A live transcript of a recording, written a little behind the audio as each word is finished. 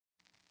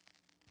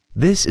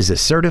This is a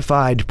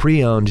certified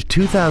pre-owned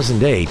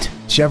 2008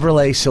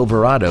 Chevrolet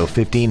Silverado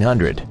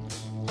 1500.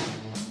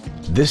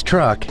 This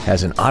truck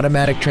has an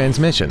automatic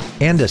transmission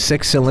and a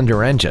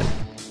 6-cylinder engine.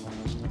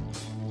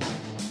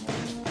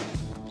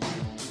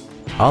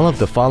 All of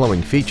the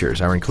following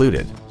features are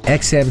included: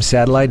 XM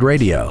satellite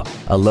radio,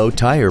 a low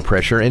tire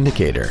pressure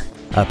indicator,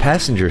 a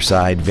passenger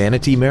side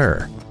vanity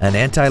mirror, an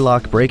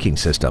anti-lock braking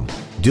system,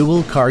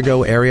 dual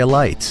cargo area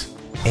lights,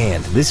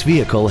 and this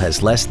vehicle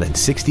has less than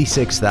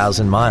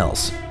 66,000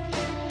 miles.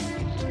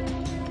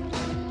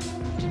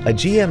 A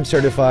GM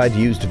certified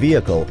used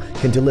vehicle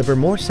can deliver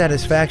more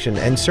satisfaction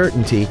and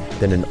certainty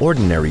than an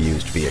ordinary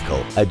used vehicle.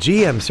 A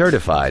GM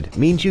certified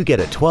means you get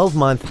a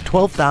 12-month,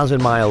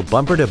 12,000-mile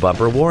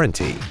bumper-to-bumper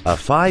warranty, a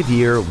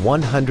 5-year,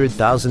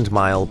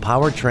 100,000-mile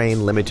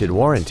powertrain limited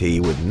warranty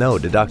with no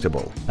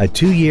deductible, a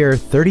 2-year,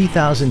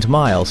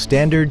 30,000-mile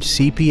standard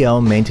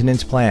CPO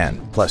maintenance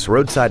plan, plus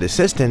roadside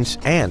assistance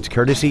and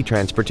courtesy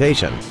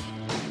transportation.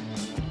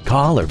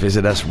 Call or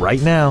visit us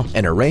right now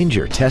and arrange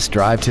your test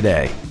drive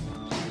today.